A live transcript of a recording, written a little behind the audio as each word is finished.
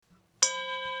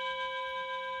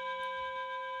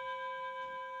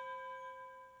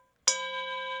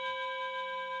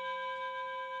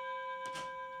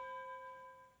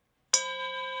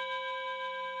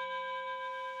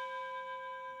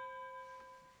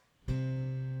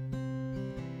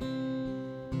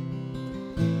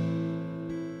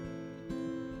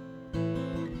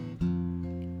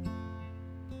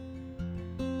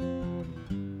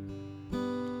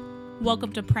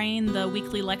Welcome to praying the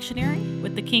weekly lectionary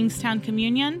with the Kingstown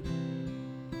Communion.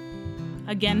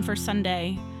 Again for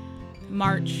Sunday,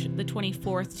 March the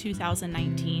 24th,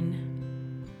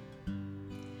 2019.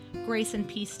 Grace and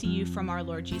peace to you from our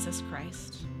Lord Jesus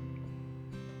Christ.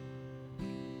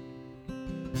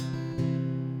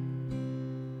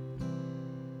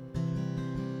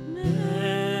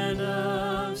 Man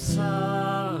of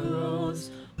sorrows,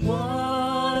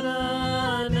 what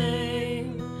a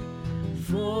name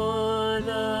for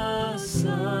the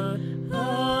Son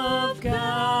of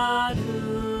God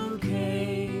who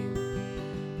came,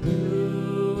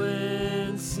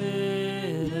 ruin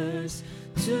sinners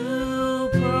to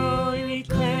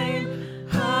proclaim.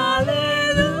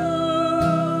 Hallelujah,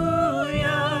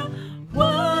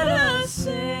 what a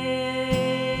Savior.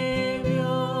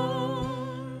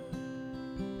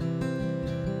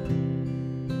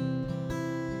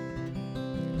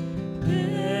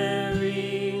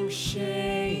 Bearing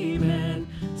shame and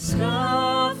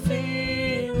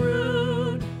scoffing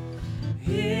rude,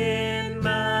 in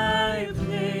my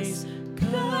place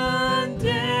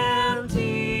condemned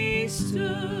he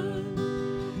stood,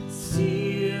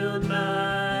 sealed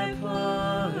my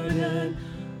pardon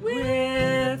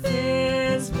with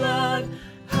his blood.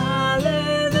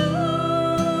 Hallelujah,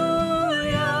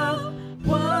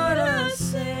 what a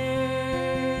Savior.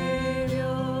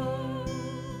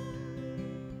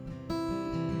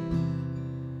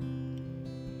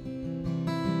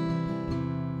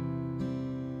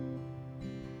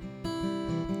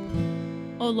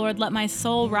 O Lord, let my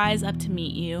soul rise up to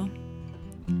meet you,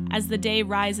 as the day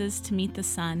rises to meet the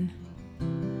sun.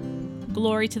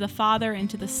 Glory to the Father, and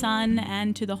to the Son,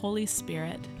 and to the Holy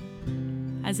Spirit,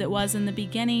 as it was in the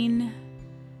beginning,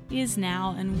 is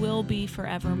now, and will be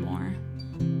forevermore.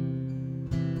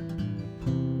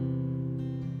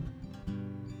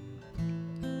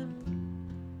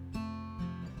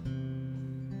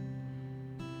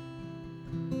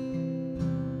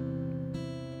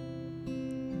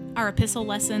 Our epistle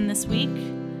lesson this week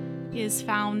is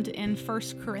found in 1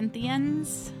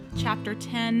 Corinthians chapter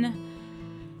 10,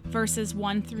 verses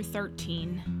 1 through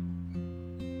 13.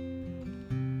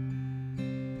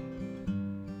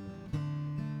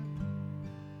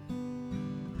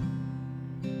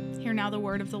 Hear now the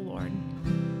word of the Lord.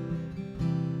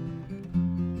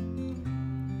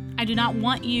 I do not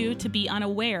want you to be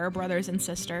unaware, brothers and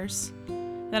sisters,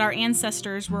 that our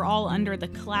ancestors were all under the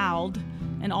cloud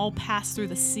and all passed through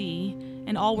the sea,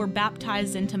 and all were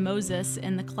baptized into Moses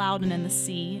in the cloud and in the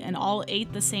sea, and all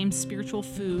ate the same spiritual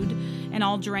food, and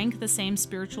all drank the same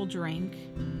spiritual drink.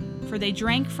 For they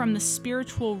drank from the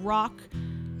spiritual rock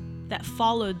that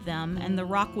followed them, and the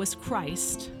rock was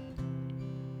Christ.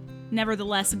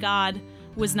 Nevertheless, God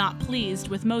was not pleased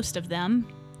with most of them,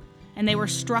 and they were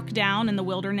struck down in the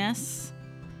wilderness.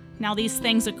 Now these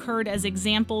things occurred as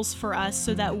examples for us,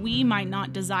 so that we might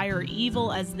not desire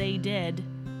evil as they did.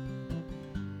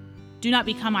 Do not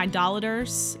become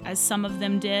idolaters, as some of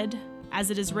them did. As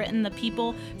it is written, the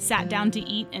people sat down to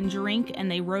eat and drink,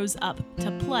 and they rose up to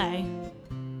play.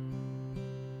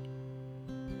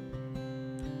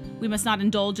 We must not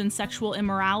indulge in sexual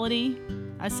immorality,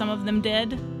 as some of them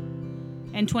did,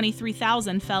 and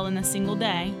 23,000 fell in a single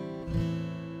day.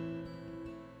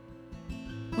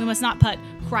 We must not put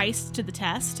Christ to the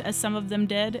test, as some of them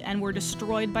did, and were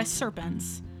destroyed by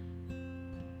serpents.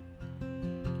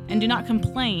 And do not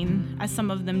complain, as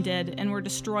some of them did, and were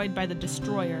destroyed by the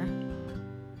destroyer.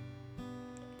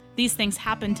 These things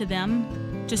happened to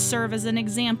them to serve as an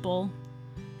example,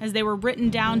 as they were written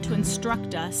down to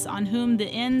instruct us, on whom the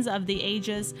ends of the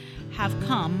ages have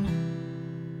come.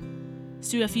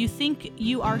 So if you think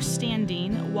you are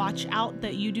standing, watch out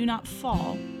that you do not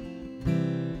fall.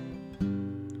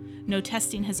 No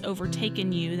testing has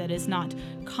overtaken you that is not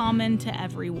common to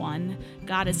everyone.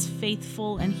 God is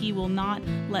faithful, and he will not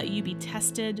let you be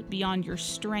tested beyond your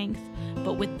strength,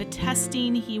 but with the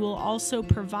testing he will also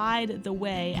provide the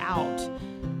way out,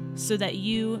 so that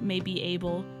you may be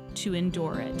able to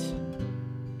endure it.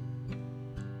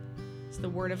 It's the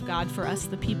word of God for us,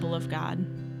 the people of God.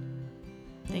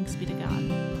 Thanks be to God.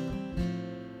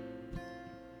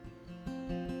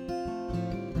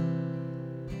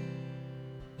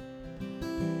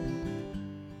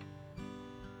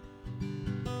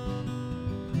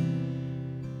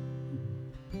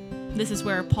 This is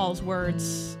where Paul's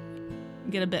words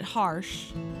get a bit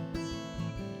harsh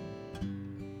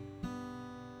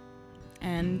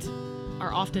and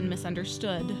are often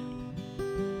misunderstood.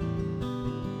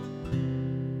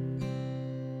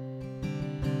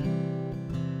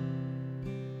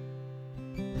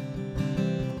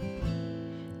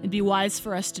 It'd be wise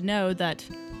for us to know that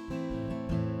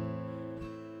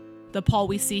The Paul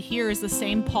we see here is the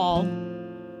same Paul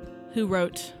who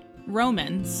wrote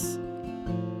Romans.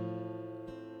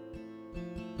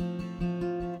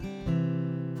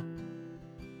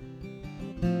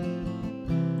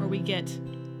 Where we get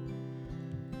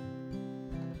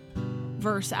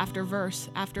verse after verse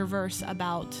after verse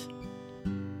about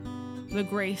the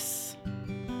grace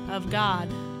of God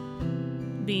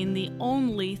being the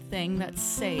only thing that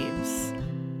saves.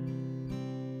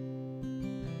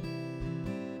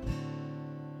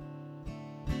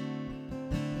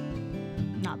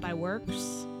 Not by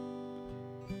works,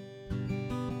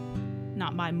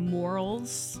 not by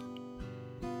morals,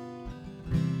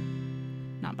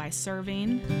 not by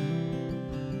serving,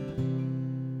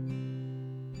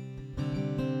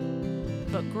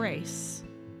 but grace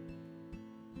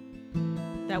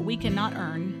that we cannot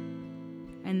earn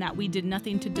and that we did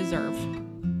nothing to deserve.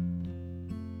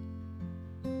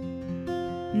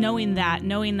 Knowing that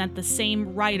the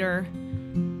same writer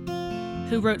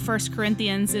who wrote 1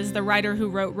 Corinthians is the writer who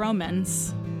wrote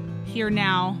Romans. Hear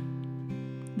now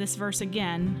this verse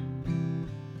again.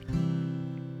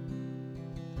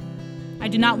 I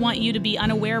do not want you to be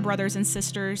unaware, brothers and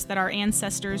sisters, that our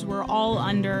ancestors were all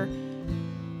under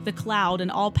the cloud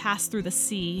and all passed through the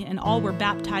sea, and all were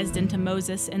baptized into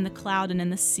Moses in the cloud and in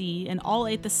the sea, and all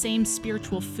ate the same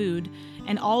spiritual food,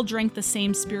 and all drank the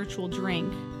same spiritual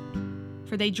drink.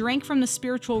 For they drank from the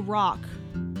spiritual rock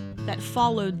that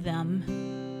followed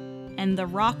them, and the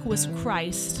rock was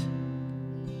Christ.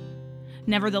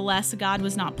 Nevertheless, God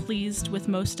was not pleased with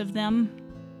most of them,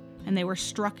 and they were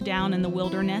struck down in the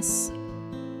wilderness.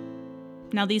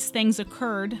 Now these things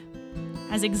occurred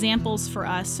as examples for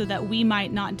us, so that we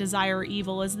might not desire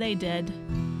evil as they did.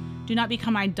 Do not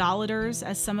become idolaters,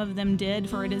 as some of them did,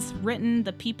 for it is written,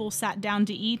 the people sat down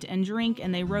to eat and drink,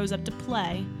 and they rose up to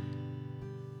play.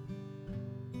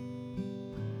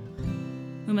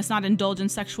 We must not indulge in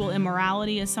sexual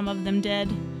immorality, as some of them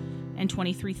did, and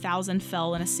 23,000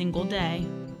 fell in a single day.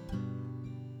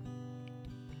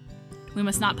 We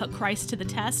must not put Christ to the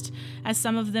test, as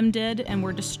some of them did, and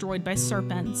were destroyed by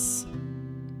serpents.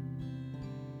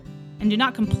 And do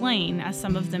not complain, as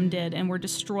some of them did, and were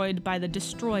destroyed by the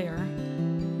destroyer.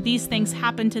 These things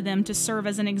happened to them to serve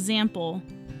as an example,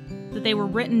 that they were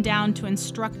written down to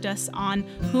instruct us on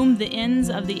whom the ends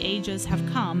of the ages have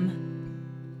come.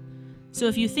 So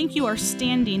if you think you are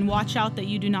standing, watch out that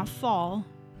you do not fall.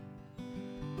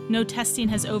 No testing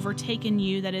has overtaken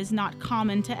you that is not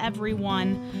common to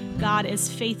everyone. God is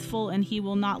faithful, and he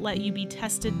will not let you be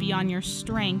tested beyond your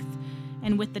strength.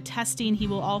 And with the testing, he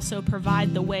will also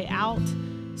provide the way out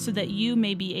so that you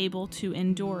may be able to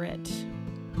endure it.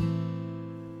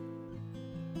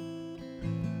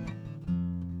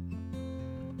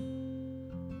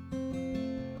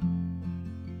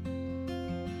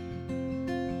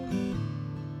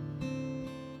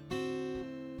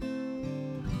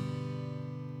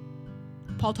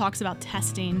 Paul talks about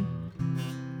testing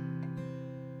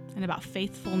and about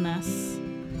faithfulness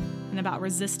and about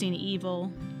resisting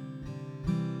evil,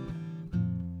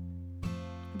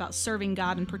 about serving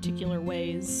God in particular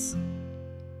ways.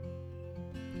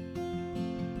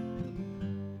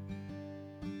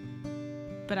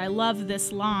 But I love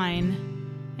this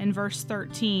line in verse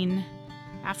 13.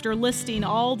 After listing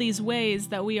all these ways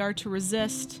that we are to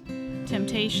resist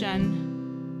temptation,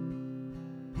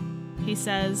 he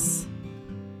says,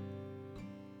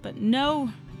 but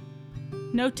no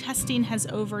testing has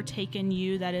overtaken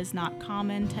you that is not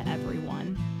common to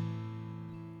everyone.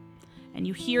 And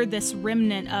you hear this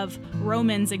remnant of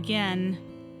Romans again.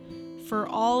 For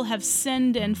all have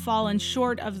sinned and fallen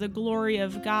short of the glory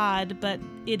of God, but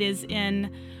it is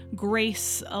in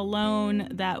grace alone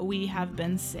that we have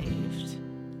been saved.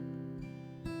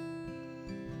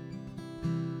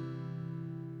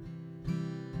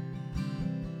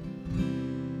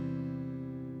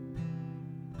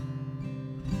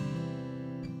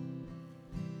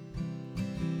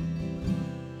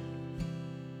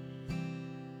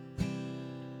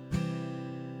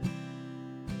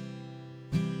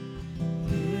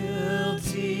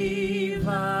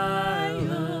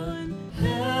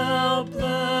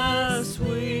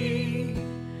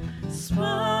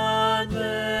 Spotless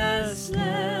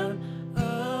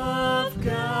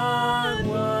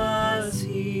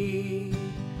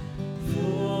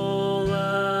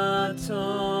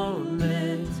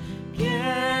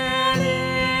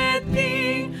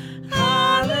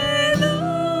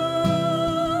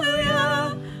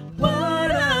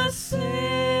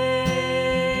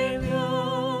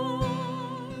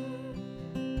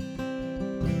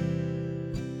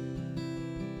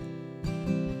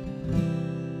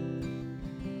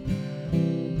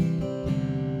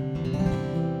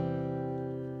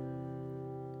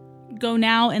Go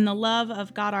now in the love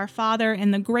of God our Father,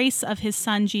 and the grace of his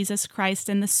Son, Jesus Christ,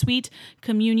 and the sweet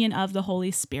communion of the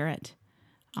Holy Spirit.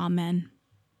 Amen.